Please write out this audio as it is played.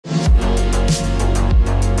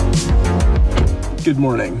Good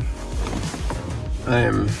morning. I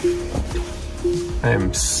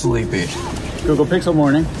am sleepy. Google Pixel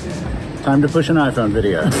morning. Time to push an iPhone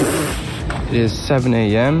video. It is 7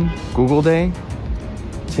 a.m. Google Day.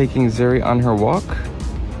 Taking Zuri on her walk.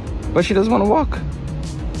 But she doesn't want to walk.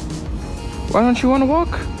 Why don't you want to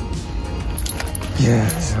walk?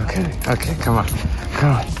 Yes, okay, come on.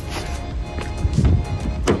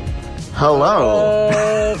 Hello.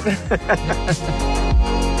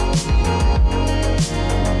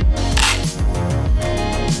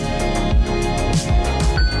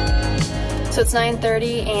 So it's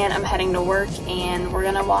 9:30 and I'm heading to work and we're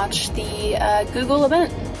gonna watch the Google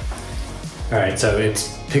event. All right, so it's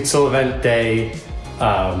Pixel event day,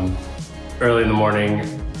 early in the morning.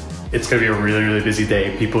 It's gonna be a really, really busy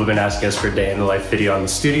day. People have been asking us for a day in the life video on the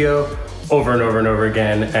studio over and over and over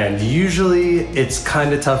again. And usually it's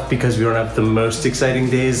kind of tough because we don't have the most exciting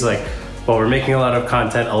days. Like, while we're making a lot of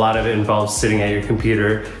content, a lot of it involves sitting at your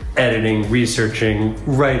computer, editing, researching,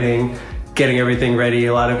 writing, getting everything ready,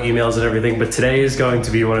 a lot of emails and everything. But today is going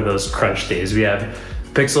to be one of those crunch days. We have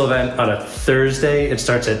Pixel event on a Thursday. It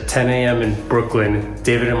starts at 10 a.m. in Brooklyn.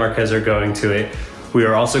 David and Marquez are going to it. We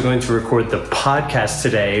are also going to record the podcast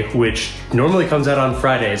today, which normally comes out on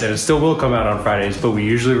Fridays, and it still will come out on Fridays, but we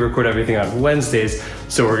usually record everything on Wednesdays.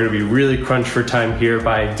 So we're gonna be really crunched for time here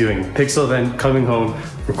by doing Pixel event, coming home,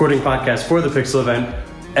 recording podcasts for the Pixel event,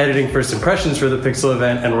 editing first impressions for the Pixel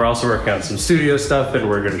event, and we're also working on some studio stuff, and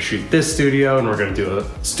we're gonna shoot this studio, and we're gonna do a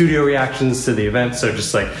studio reactions to the event. So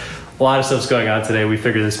just like a lot of stuff's going on today. We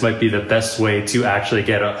figured this might be the best way to actually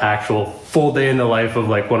get an actual full day in the life of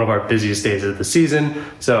like one of our busiest days of the season.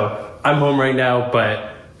 So I'm home right now,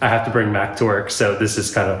 but I have to bring Mac to work. So this is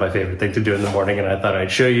kind of my favorite thing to do in the morning, and I thought I'd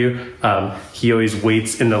show you. He always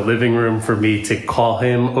waits in the living room for me to call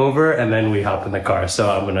him over, and then we hop in the car. So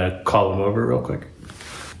I'm gonna call him over real quick.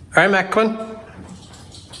 All right, Mac, come on.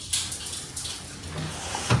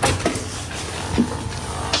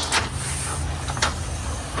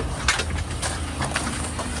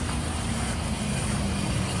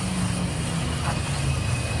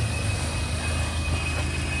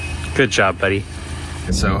 Good job, buddy.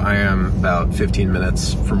 So I am about 15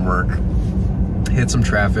 minutes from work. Hit some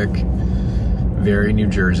traffic. Very New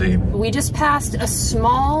Jersey. We just passed a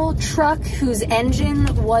small truck whose engine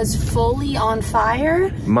was fully on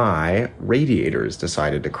fire. My radiators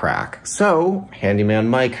decided to crack. So handyman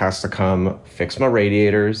Mike has to come fix my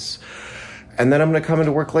radiators. And then I'm gonna come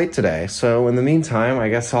into work late today. So in the meantime, I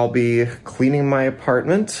guess I'll be cleaning my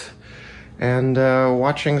apartment and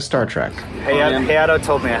watching Star Trek. Hayato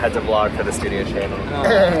told me I had to vlog for the studio channel.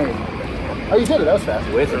 Oh, you did it. That was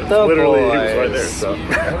fast. With the Literally, boys. he was right there, so.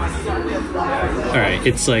 All right,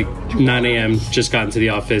 it's like 9 a.m., just got into the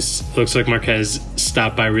office. Looks like Marquez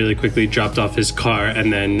stopped by really quickly, dropped off his car,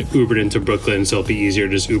 and then Ubered into Brooklyn, so it'll be easier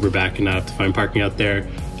to just Uber back and not have to find parking out there.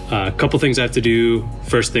 A couple things I have to do.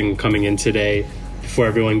 First thing coming in today, before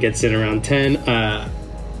everyone gets in around 10,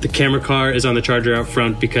 the camera car is on the charger out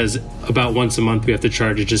front because about once a month we have to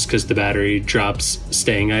charge it just because the battery drops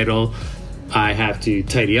staying idle. I have to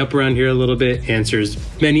tidy up around here a little bit, answer as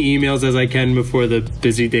many emails as I can before the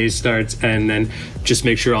busy day starts, and then just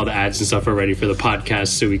make sure all the ads and stuff are ready for the podcast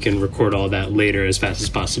so we can record all that later as fast as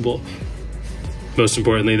possible. Most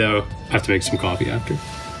importantly though, I have to make some coffee after.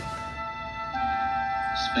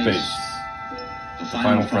 Space. The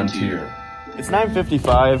final frontier. It's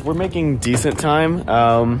 9:55. We're making decent time.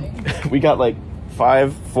 We got like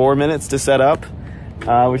 4 minutes to set up,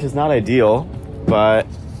 which is not ideal, but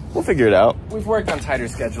we'll figure it out. We've worked on tighter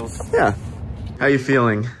schedules. Yeah. How you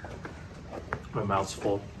feeling? My mouth's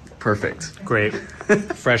full. Perfect. Great.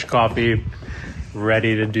 Fresh coffee,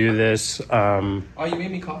 ready to do this. Oh, you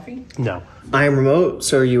made me coffee? No. I am remote,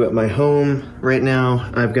 so are you at my home right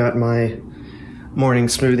now? I've got my morning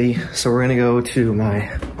smoothie, so we're gonna go to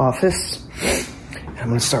my office. I'm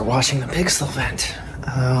gonna start watching the Pixel event,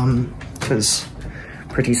 because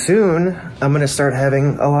pretty soon I'm gonna start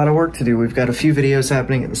having a lot of work to do. We've got a few videos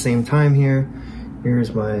happening at the same time here.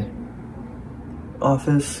 Here's my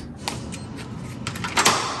office.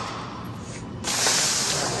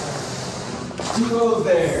 Hello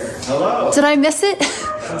there. Hello. Did I miss it?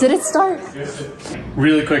 Did it start?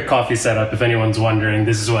 Really quick coffee setup, if anyone's wondering.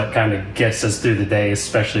 This is what kind of gets us through the day,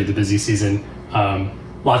 especially the busy season.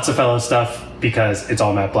 Lots of fellow stuff because it's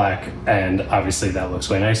all matte black, and obviously that looks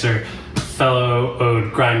way nicer. Fellow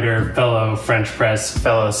Ode grinder, fellow French press,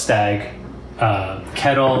 fellow Stag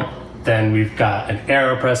kettle. Then we've got an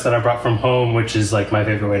AeroPress that I brought from home, which is like my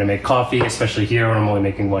favorite way to make coffee, especially here when I'm only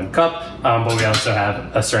making 1 cup. But we also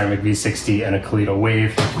have a ceramic V60 and a Kalito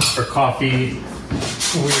Wave for coffee.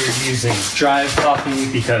 We're using Drive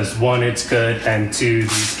coffee because 1, it's good, and 2,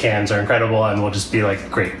 these cans are incredible and will just be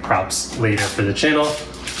like great props later for the channel.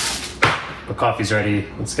 The coffee's ready.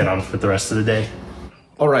 Let's get on with the rest of the day.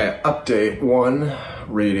 All right, update 1,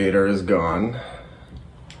 radiator is gone.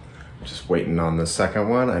 Just waiting on the second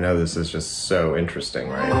one. I know this is just so interesting,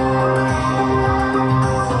 right?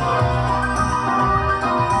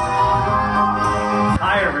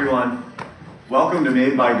 Hi everyone. Welcome to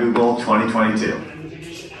Made by Google 2022.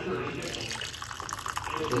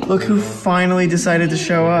 Look who finally decided to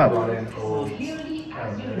show up.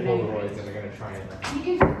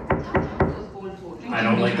 I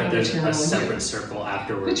don't like that there's a separate circle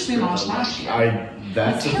afterwards. That's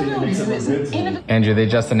something that makes it look good. Andrew, they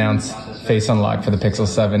just announced face unlock for the Pixel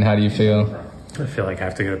 7. How do you feel? I feel like I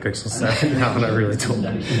have to get a Pixel 7 now, and I really don't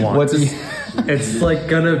want What's to. It's like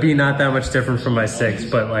gonna be not that much different from my 6,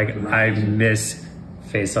 but like I miss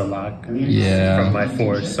face unlock from my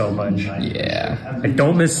 4 so much. Yeah. I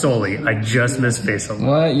don't miss Soli, I just miss face unlock.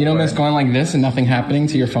 What? You don't miss going like this and nothing happening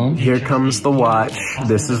to your phone? Here comes the watch.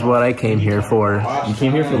 This is what I came here for. You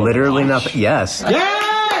came here for literally nothing. Yes.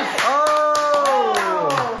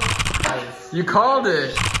 You called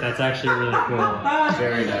it. That's actually really cool.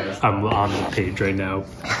 Very nice. I'm on the page right now,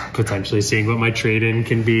 potentially seeing what my trade-in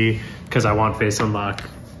can be, because I want face unlock.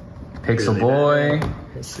 Pixel boy.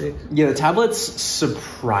 Let's see. Yeah, the tablet's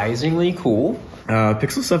surprisingly cool.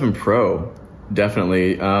 Pixel 7 Pro,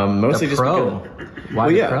 definitely. Mostly The just Pro. because, Why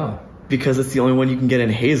the Pro? because it's the only one you can get in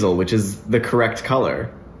hazel, which is the correct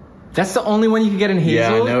color. That's the only one you can get in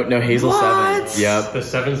hazel? Yeah, no hazel 7. Yep. The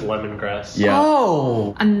 7's lemongrass. Yeah.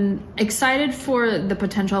 Oh. I'm excited for the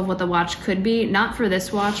potential of what the watch could be, not for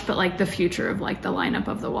this watch, but like the future of like the lineup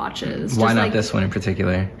of the watches. Why Just, not like, this one in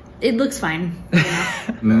particular? It looks fine.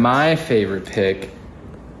 My favorite pick,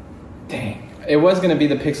 dang. It was gonna be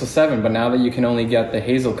the Pixel 7, but now that you can only get the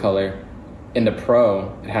hazel color in the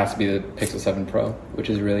Pro, it has to be the Pixel 7 Pro, which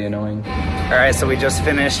is really annoying. All right, so we just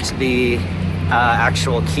finished the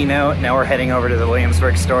actual keynote. Now we're heading over to the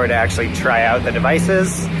Williamsburg store to actually try out the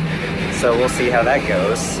devices. So we'll see how that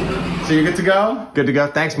goes. So you're good to go? Good to go.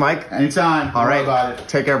 Thanks, Mike. Anytime. All right. About it.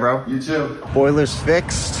 Take care, bro. You too. Boiler's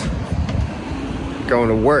fixed. Going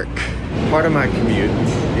to work. Part of my commute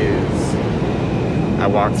is I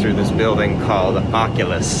walk through this building called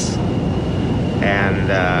Oculus. And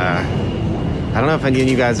I don't know if any of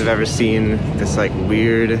you guys have ever seen this like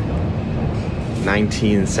weird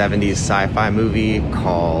 1970s sci-fi movie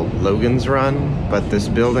called Logan's Run, but this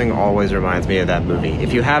building always reminds me of that movie.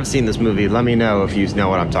 If you have seen this movie, let me know if you know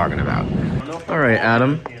what I'm talking about. All right,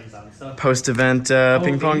 Adam. Post-event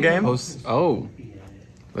ping pong game? Oh.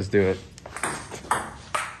 Let's do it.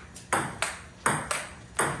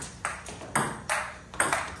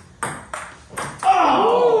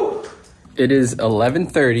 It is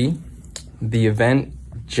 11:30. The event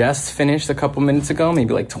just finished a couple minutes ago,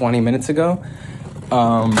 maybe like 20 minutes ago.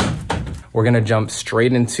 We're gonna jump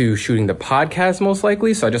straight into shooting the podcast most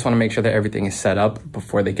likely. So I just wanna make sure that everything is set up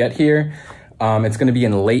before they get here. It's gonna be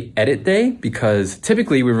in late edit day because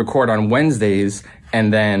typically we record on Wednesdays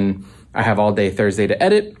and then I have all day Thursday to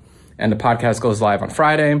edit and the podcast goes live on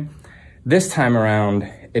Friday. This time around,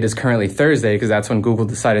 it is currently Thursday because that's when Google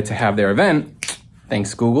decided to have their event.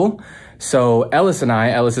 Thanks, Google. So Ellis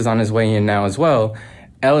is on his way in now as well.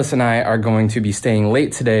 Ellis and I are going to be staying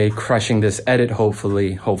late today, crushing this edit,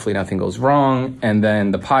 hopefully nothing goes wrong. And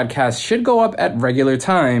then the podcast should go up at regular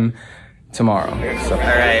time tomorrow. So. All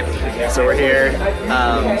right, so we're here,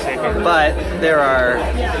 but there are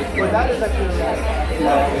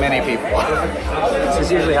many people. This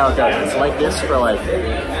is usually how it goes. It's like this for like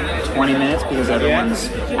 20 minutes because everyone's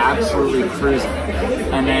absolutely cruising.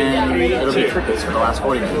 And then it'll be crickets for the last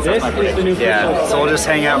 40 minutes. That's my prediction. Yeah, so we'll just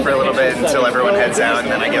hang out for a little bit until everyone heads out,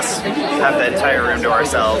 and then I guess have the entire room to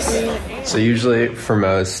ourselves. So usually for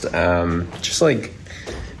most, just like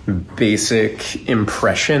basic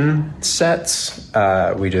impression sets,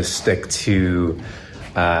 we just stick to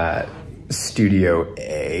Studio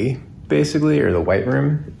A, basically, or the white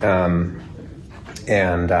room,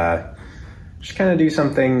 and just kind of do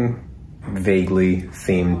something vaguely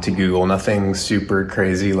themed to Google, nothing super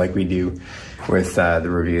crazy like we do with the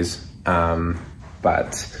reviews.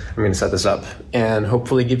 But I'm going to set this up and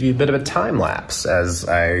hopefully give you a bit of a time lapse as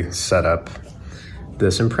I set up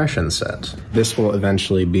this impression set. This will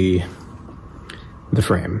eventually be the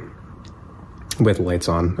frame with lights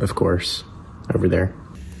on, of course, over there.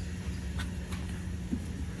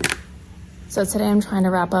 So today I'm trying to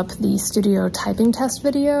wrap up the studio typing test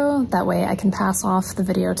video. That way I can pass off the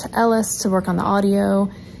video to Ellis to work on the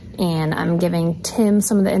audio. and I'm giving Tim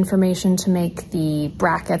some of the information to make the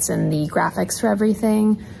brackets and the graphics for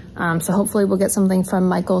everything. So hopefully we'll get something from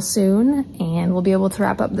Michael soon, and we'll be able to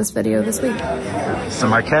wrap up this video this week. So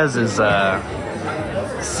Marquez is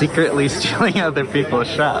secretly stealing other people's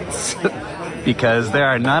shots because there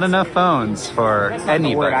are not enough phones for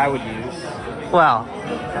anybody. The word I would use. Well,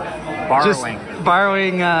 borrowing. Just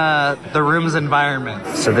borrowing the room's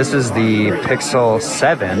environment. So this is the Pixel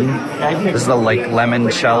 7. This is the like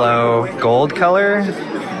limoncello gold color.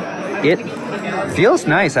 It feels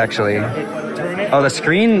nice actually. Oh, the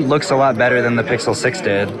screen looks a lot better than the Pixel 6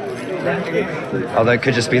 did. Although it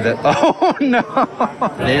could just be the, oh no!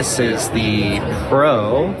 This is the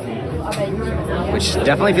Pro, which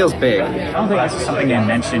definitely feels big. I don't think this is something they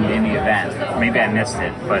mentioned in the event. Maybe I missed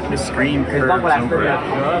it, but the screen curves over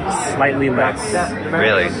slightly less.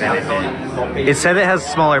 Really? Than it did. It said it has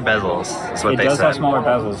smaller bezels. That's what It they does said. have smaller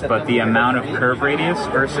bezels, but the amount of curve radius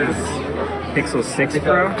versus Pixel 6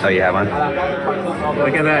 Pro. Oh, you have one?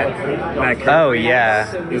 Look at that curve. Oh,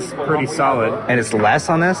 yeah. It's pretty solid. And it's less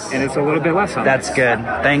on this? And it's a little bit less on That's this. good.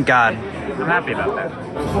 Thank God. I'm happy about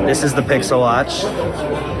that. This is the Pixel Watch.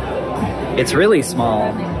 It's really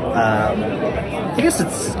small. I guess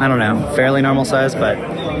it's, I don't know, fairly normal size, but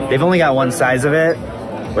they've only got one size of it,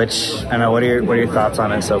 which, I don't know, what are your thoughts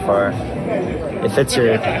on it so far? It fits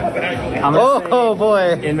your... Oh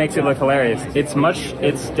boy! It makes it look hilarious. It's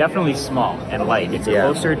definitely small and light. It's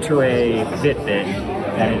closer to a Fitbit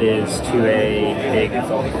than it is to a big,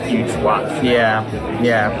 huge watch. Yeah,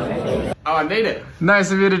 yeah. Oh, I made it.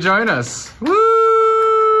 Nice of you to join us.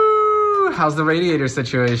 Woo! How's the radiator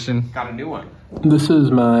situation? Got a new one. This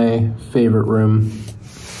is my favorite room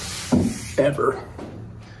ever.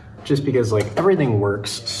 Just because like everything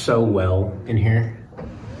works so well in here.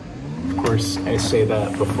 Of course, I say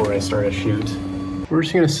that before I start a shoot. We're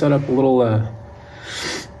just gonna set up a little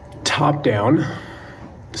top down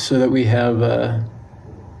so that we have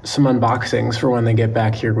some unboxings for when they get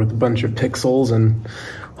back here with a bunch of pixels and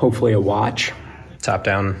hopefully a watch. Top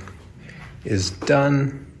down is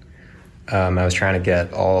done. I was trying to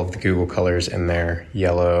get all of the Google colors in there.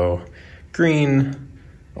 Yellow, green,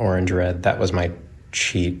 orange, red. That was my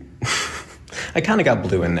cheat. I kind of got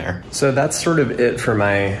blue in there. So that's sort of it for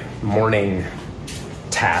my morning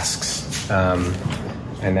tasks.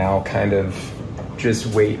 I now kind of just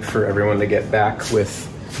wait for everyone to get back with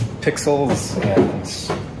pixels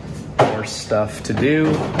and more stuff to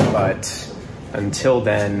do. But until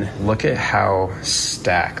then, look at how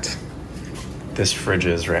stacked this fridge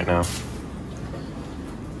is right now.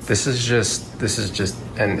 This is just,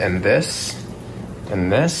 and this,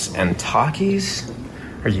 and this, and Takis.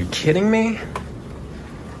 Are you kidding me?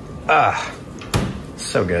 Ah,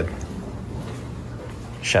 so good.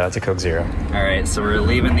 Shout out to Coke Zero. All right, so we're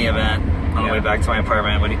leaving the event on the way back to my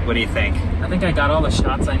apartment. What do you think? I think I got all the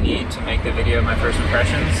shots I need to make the video of my first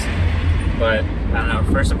impressions. But I don't know,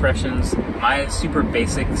 first impressions, my super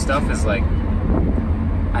basic stuff is like,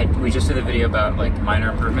 we just did a video about like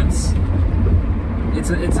minor improvements. It's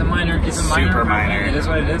a minor Super minor. It is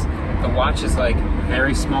what it is. The watch is like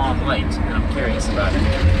very small and light, and I'm curious about it.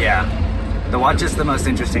 Yeah, the watch is the most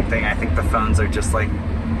interesting thing. I think the phones are just like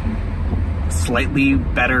slightly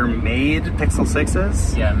better made Pixel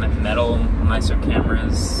 6s. Yeah, metal, nicer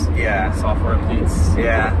cameras. Yeah. Software updates.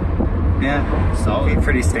 Yeah. Solid.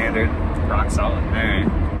 Pretty standard. Rock solid. All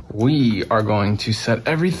right. We are going to set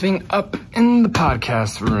everything up in the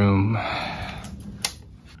podcast room.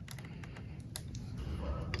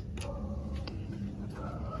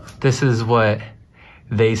 This is what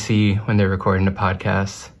they see when they're recording the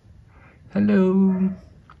podcast. Hello.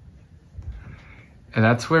 And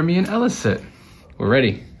that's where me and Ellis sit. We're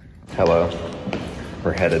ready. Hello.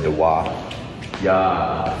 We're headed to Wa.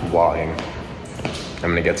 Yeah. Wa-ing.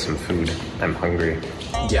 I'm gonna get some food. I'm hungry.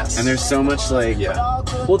 Yes. And there's so much like,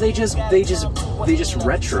 Well, they just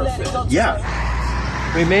retrofit.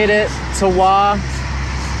 yeah. We made it to Wa.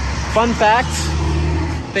 Fun fact.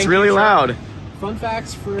 It's really loud. Fun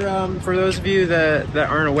facts for those of you that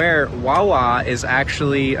aren't aware, Wawa is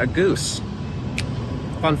actually a goose.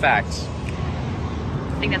 Fun facts.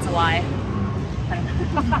 I think that's a lie.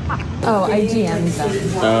 Oh, I DM'd them.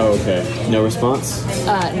 Oh, okay. No response?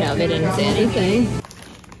 No, they didn't say anything.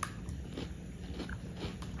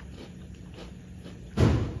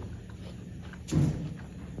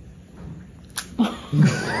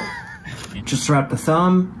 Just wrapped the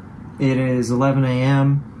thumb. It is 11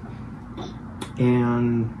 a.m.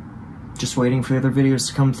 and just waiting for the other videos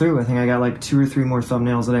to come through. I think I got like 2 or 3 more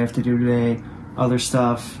thumbnails that I have to do today. Other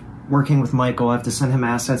stuff, working with Michael. I have to send him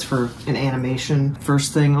assets for an animation.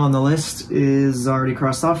 First thing on the list is already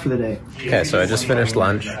crossed off for the day. Okay, so I just finished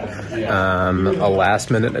lunch. A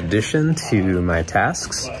last-minute addition to my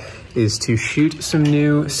tasks is to shoot some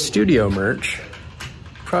new studio merch,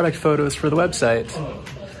 product photos for the website.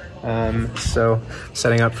 So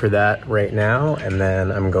setting up for that right now, and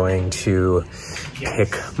then I'm going to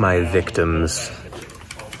pick my victims.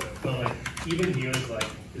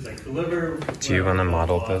 Do you want to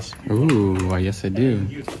model this? Ooh, yes I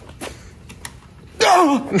do.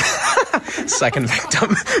 Second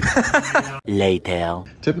victim. Later.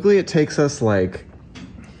 Typically it takes us like,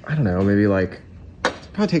 I don't know, maybe like, it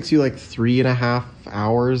probably takes you like 3.5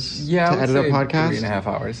 hours to edit a podcast. 3.5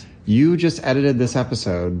 hours. You just edited this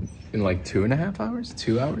episode. In like 2.5 hours?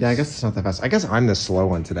 2 hours? Yeah, I guess it's not that fast. I guess I'm the slow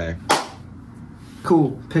one today.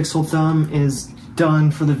 Cool. Pixel Thumb is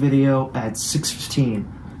done for the video at 6:15.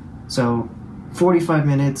 So 45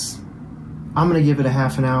 minutes. I'm going to give it a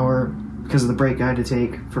half an hour because of the break I had to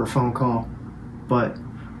take for a phone call. But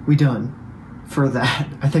we done for that.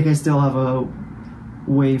 I think I still have a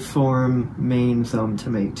waveform main thumb to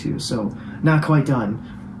make too. So not quite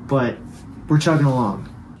done. But we're chugging along.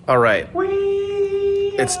 All right.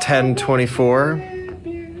 It's 10:24.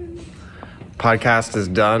 Podcast is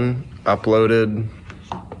done, uploaded.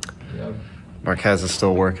 Yep. Marquez is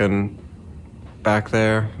still working back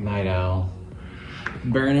there. Night owl.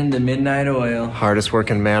 Burning the midnight oil. Hardest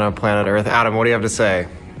working man on planet Earth. Adam, what do you have to say?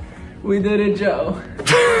 We did it, Joe.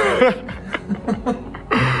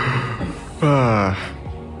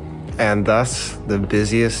 And thus, the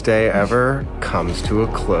busiest day ever comes to a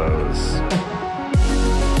close.